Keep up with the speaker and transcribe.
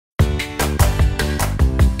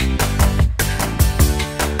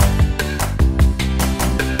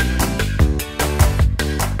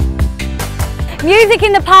Music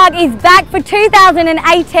in the Park is back for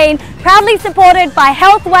 2018, proudly supported by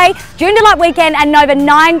Healthway, Joondalup Weekend and Nova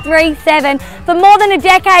 937. For more than a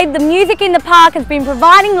decade, the Music in the Park has been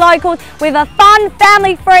providing locals with a fun,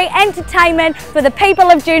 family-free entertainment for the people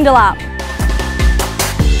of Joondalup.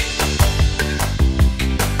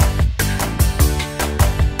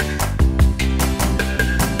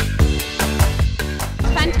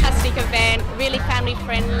 Fantastic event, really family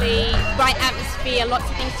friendly, great atmosphere, lots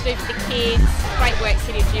of things to do for the kids. Great work,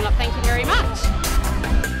 City of Joondalup. Thank you very much.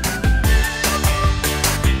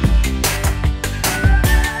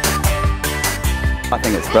 I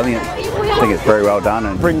think it's brilliant. I think it's very well done.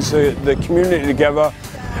 And brings the community together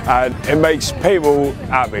and it makes people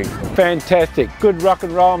happy. Fantastic, good rock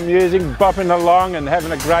and roll music, bopping along and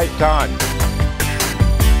having a great time.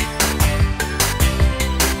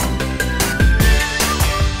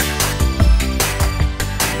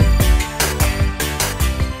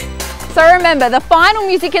 So remember, the final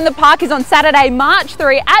Music in the Park is on Saturday, March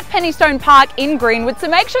 3 at Pennystone Park in Greenwood. So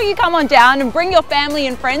make sure you come on down and bring your family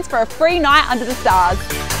and friends for a free night under the stars.